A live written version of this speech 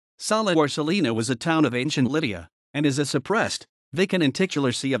Sala or Salena was a town of ancient Lydia, and is a suppressed, vacant and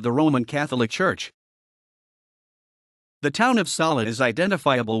titular see of the Roman Catholic Church. The town of Sala is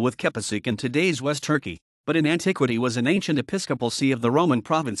identifiable with Cappadocia in today's West Turkey, but in antiquity was an ancient episcopal see of the Roman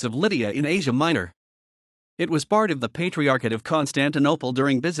province of Lydia in Asia Minor. It was part of the Patriarchate of Constantinople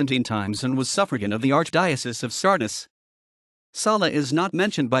during Byzantine times and was suffragan of the Archdiocese of Sardis. Sala is not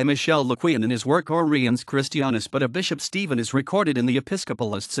mentioned by Michel Lequien in his work Oriens Christianus, but a Bishop Stephen is recorded in the episcopal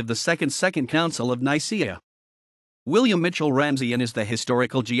lists of the Second Council of Nicaea. William Mitchell Ramsay in his The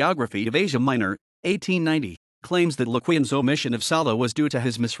Historical Geography of Asia Minor, 1890, claims that Lequien's omission of Sala was due to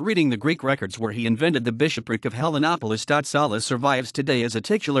his misreading the Greek records where he invented the bishopric of Helenopolis. Sala survives today as a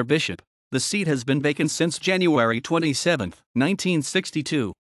titular bishop. The seat has been vacant since January 27,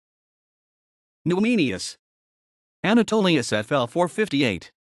 1962. Numenius Anatolius FL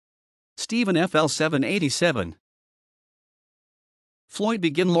 458. Stephen FL 787. Floyd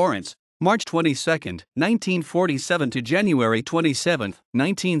Begin Lawrence, March 22, 1947 to January 27,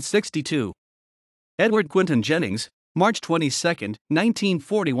 1962. Edward Quinton Jennings, March 22,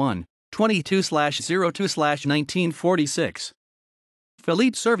 1941, 22/02/1946.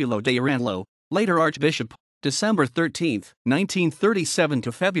 Philippe Servulo de Ranlo, later Archbishop, December 13, 1937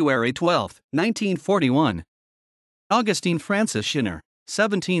 to February 12, 1941. Augustine Francis Schinner,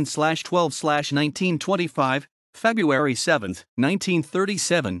 17/12/1925, February 7,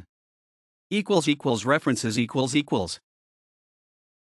 1937. References